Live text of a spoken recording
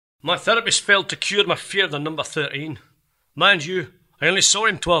My therapist failed to cure my fear of the number 13. Mind you, I only saw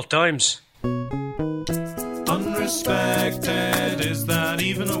him 12 times. Unrespected, is that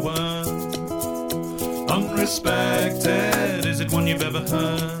even a word? Unrespected, is it one you've ever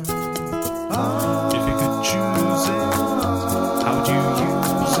heard? If you could choose it, how would you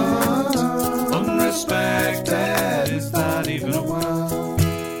use it? Unrespected, is that even a word?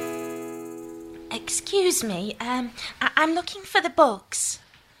 Excuse me, I'm looking for the books.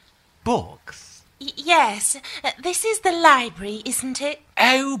 Books? Yes, this is the library, isn't it?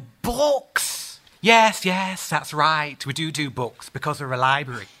 Oh, books! Yes, that's right. We do books because we're a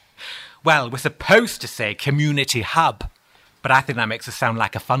library. Well, we're supposed to say community hub, but I think that makes us sound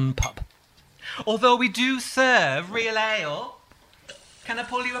like a fun pub. Although we do serve real ale. Can I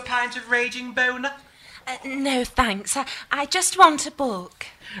pull you a pint of Raging Boner? No, thanks. I just want a book.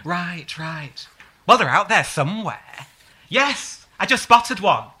 Right. Well, they're out there somewhere. Yes, I just spotted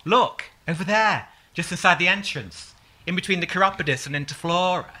one. Look, over there, just inside the entrance, in between the Chiropodist and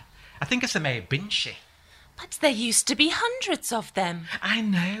Interflora. I think it's a Mayor Binchy. But there used to be hundreds of them. I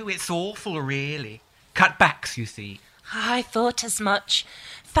know, it's awful, really. Cutbacks, you see. I thought as much.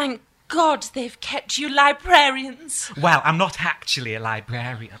 Thank God they've kept you librarians. Well, I'm not actually a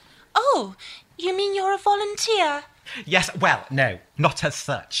librarian. Oh, you mean you're a volunteer? Yes, well, no, not as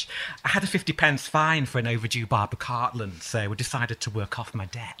such. I had a 50p fine for an overdue Barbara Cartland, so we decided to work off my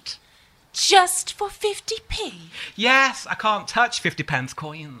debt. Just for 50p? Yes, I can't touch 50p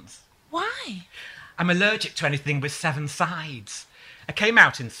coins. Why? I'm allergic to anything with 7 sides. I came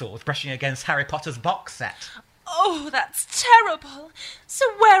out in sores brushing against Harry Potter's box set. Oh, that's terrible. So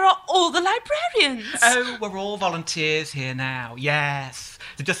where are all the librarians? Oh, we're all volunteers here now, yes.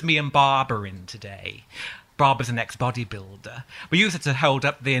 They're just me and Barbara in today. Barbara's an ex-bodybuilder. We use her to hold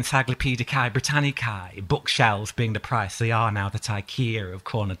up the Encyclopedicae Britannicae, bookshelves being the price they are now that IKEA have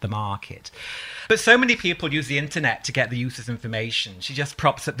cornered the market. But so many people use the internet to get the user's information. She just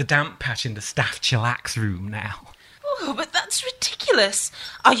props up the damp patch in the staff chillax room now. Oh, but that's ridiculous.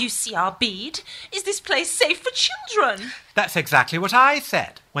 Are you CRB'd? Is this place safe for children? That's exactly what I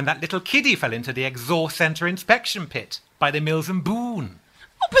said when that little kiddie fell into the exhaust centre inspection pit by the Mills and Boone.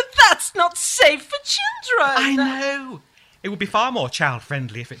 Oh, but that's not safe for children. I know. It would be far more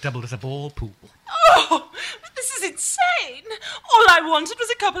child-friendly if it doubled as a ball pool. Oh, but this is insane. All I wanted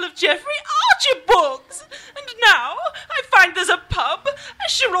was a couple of Geoffrey Archer books. And now I find there's a pub, a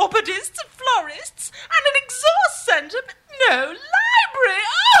chiropodist, florists, and an exhaust centre, but no library.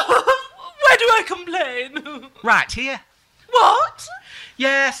 Oh, where do I complain? Right here. What?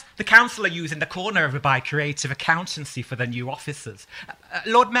 Yes, the council are using the corner over by Creative Accountancy for their new offices.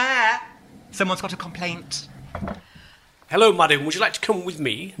 Lord Mayor, someone's got a complaint. Hello, madam. Would you like to come with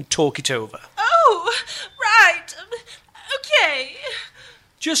me and talk it over? Oh, right. Okay.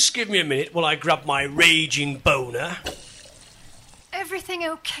 Just give me a minute while I grab my Raging Boner. Everything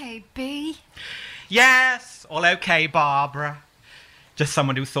okay, B? Yes, all okay, Barbara. Just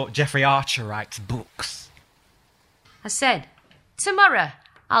someone who thought Geoffrey Archer writes books. I said, tomorrow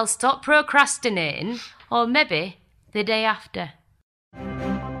I'll stop procrastinating, or maybe the day after.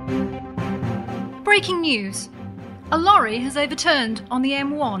 Breaking news. A lorry has overturned on the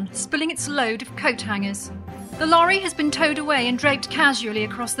M1, spilling its load of coat hangers. The lorry has been towed away and draped casually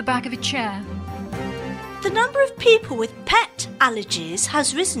across the back of a chair. The number of people with pet allergies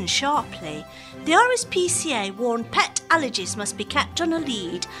has risen sharply. The RSPCA warned pet allergies must be kept on a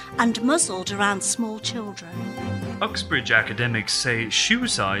lead and muzzled around small children. Uxbridge academics say shoe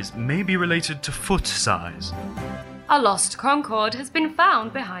size may be related to foot size. A lost Concorde has been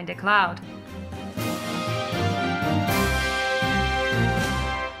found behind a cloud.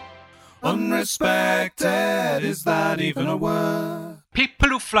 Unrespected, is that even a word? People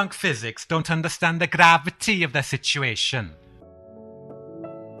who flunk physics don't understand the gravity of their situation.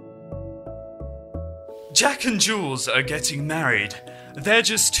 Jack and Jules are getting married. They're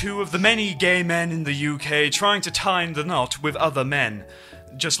just two of the many gay men in the UK trying to tie the knot with other men,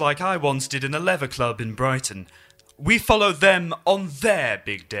 just like I once did in a leather club in Brighton. We follow them on their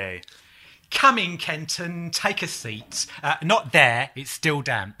big day. Come in, Kenton, take a seat. Not there, it's still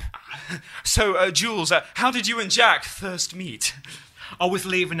damp. So, Jules, how did you and Jack first meet? I was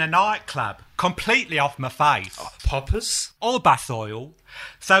leaving a nightclub, completely off my face. Poppers? All bath oil.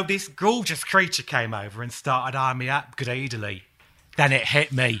 So this gorgeous creature came over and started eyeing me up greedily. Then it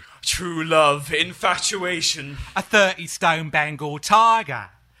hit me. True love, infatuation. A 30-stone Bengal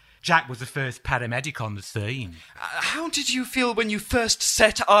tiger. Jack was the first paramedic on the scene. How did you feel when you first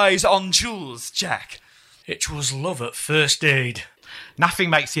set eyes on Jules, Jack? It was love at first aid.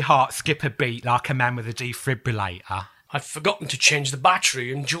 Nothing makes your heart skip a beat like a man with a defibrillator. I'd forgotten to change the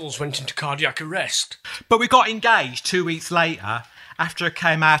battery and Jules went into cardiac arrest. But we got engaged 2 weeks later, after I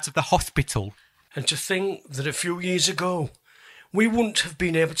came out of the hospital. And to think that a few years ago, we wouldn't have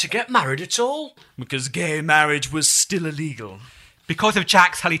been able to get married at all. Because gay marriage was still illegal. Because of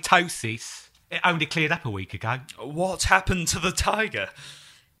Jack's halitosis, it only cleared up a week ago. What happened to the tiger?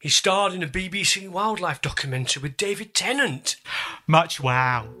 He starred in a BBC wildlife documentary with David Tennant. Much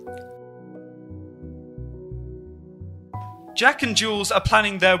wow. Jack and Jules are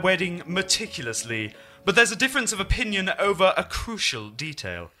planning their wedding meticulously, but there's a difference of opinion over a crucial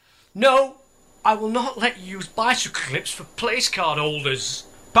detail. No, I will not let you use bicycle clips for place card holders.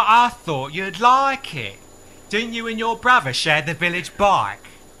 But I thought you'd like it. Didn't you and your brother share the village bike?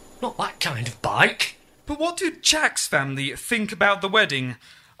 Not that kind of bike. But what do Jack's family think about the wedding?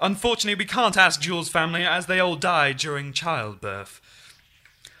 Unfortunately, we can't ask Jules' family as they all died during childbirth.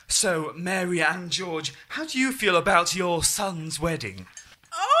 So, Mary and George, how do you feel about your son's wedding?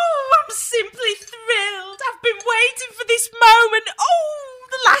 Oh, I'm simply thrilled. I've been waiting for this moment. Oh,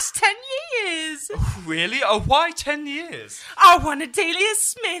 the last 10 years. Oh, really? Oh, why 10 years? I won a Delia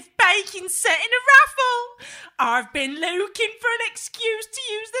Smith baking set in a raffle. I've been looking for an excuse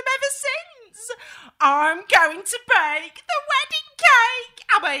to use them ever since. I'm going to bake the wedding cake.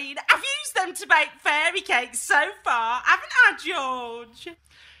 I mean, I've used them to bake fairy cakes so far, haven't I, George?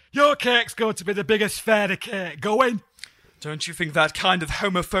 Your cake's going to be the biggest fairy cake going. Don't you think that kind of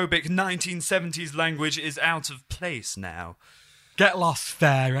homophobic 1970s language is out of place now? Get lost,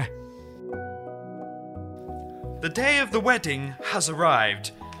 fairy. The day of the wedding has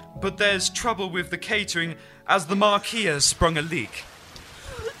arrived, but there's trouble with the catering as the marquee has sprung a leak.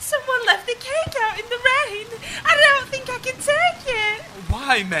 Someone left the cake out in the rain. I don't think I can take it.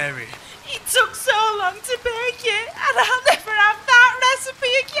 Why, Mary? It took so long to bake it, and I'll never have that recipe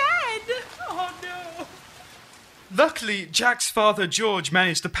again. Oh, no. Luckily, Jack's father George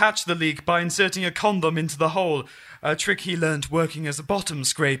managed to patch the leak by inserting a condom into the hole, a trick he learnt working as a bottom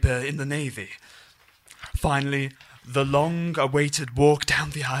scraper in the Navy. Finally, the long-awaited walk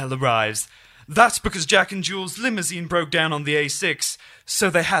down the aisle arrives. That's because Jack and Jules' limousine broke down on the A6, so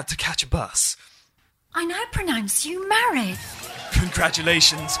they had to catch a bus. I now pronounce you married.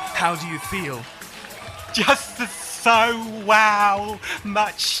 Congratulations, how do you feel? Just so wow,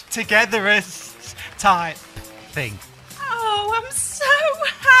 much togetherist type thing. Oh, I'm so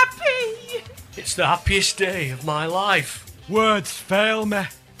happy. It's the happiest day of my life. Words fail me.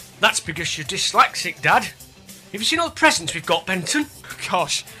 That's because you're dyslexic, Dad. Have you seen all the presents we've got, Benton?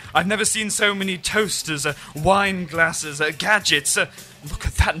 Gosh, I've never seen so many toasters, wine glasses, gadgets. Look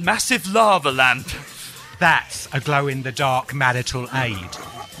at that massive lava lamp. That's a glow-in-the-dark marital aid.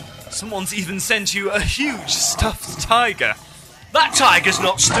 Someone's even sent you a huge stuffed tiger. That tiger's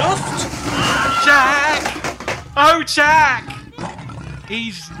not stuffed. Jack! Oh, Jack!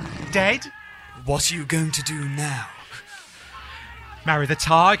 He's dead? What are you going to do now? Marry the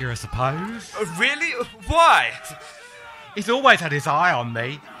tiger, I suppose. Really? Why? He's always had his eye on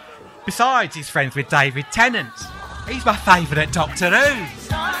me. Besides, he's friends with David Tennant. He's my favourite Doctor Who.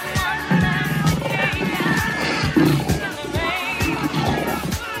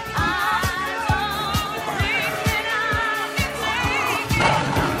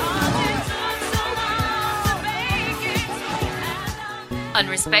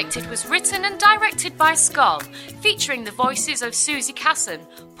 Unrespected was written and directed by Skoll, featuring the voices of Susie Casson,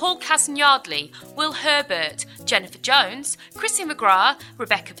 Paul Casson-Yardley, Will Herbert, Jennifer Jones, Chrissy McGrath,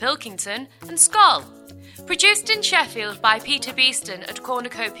 Rebecca Pilkington and Skoll. Produced in Sheffield by Peter Beeston at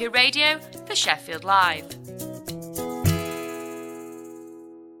Cornucopia Radio for Sheffield Live.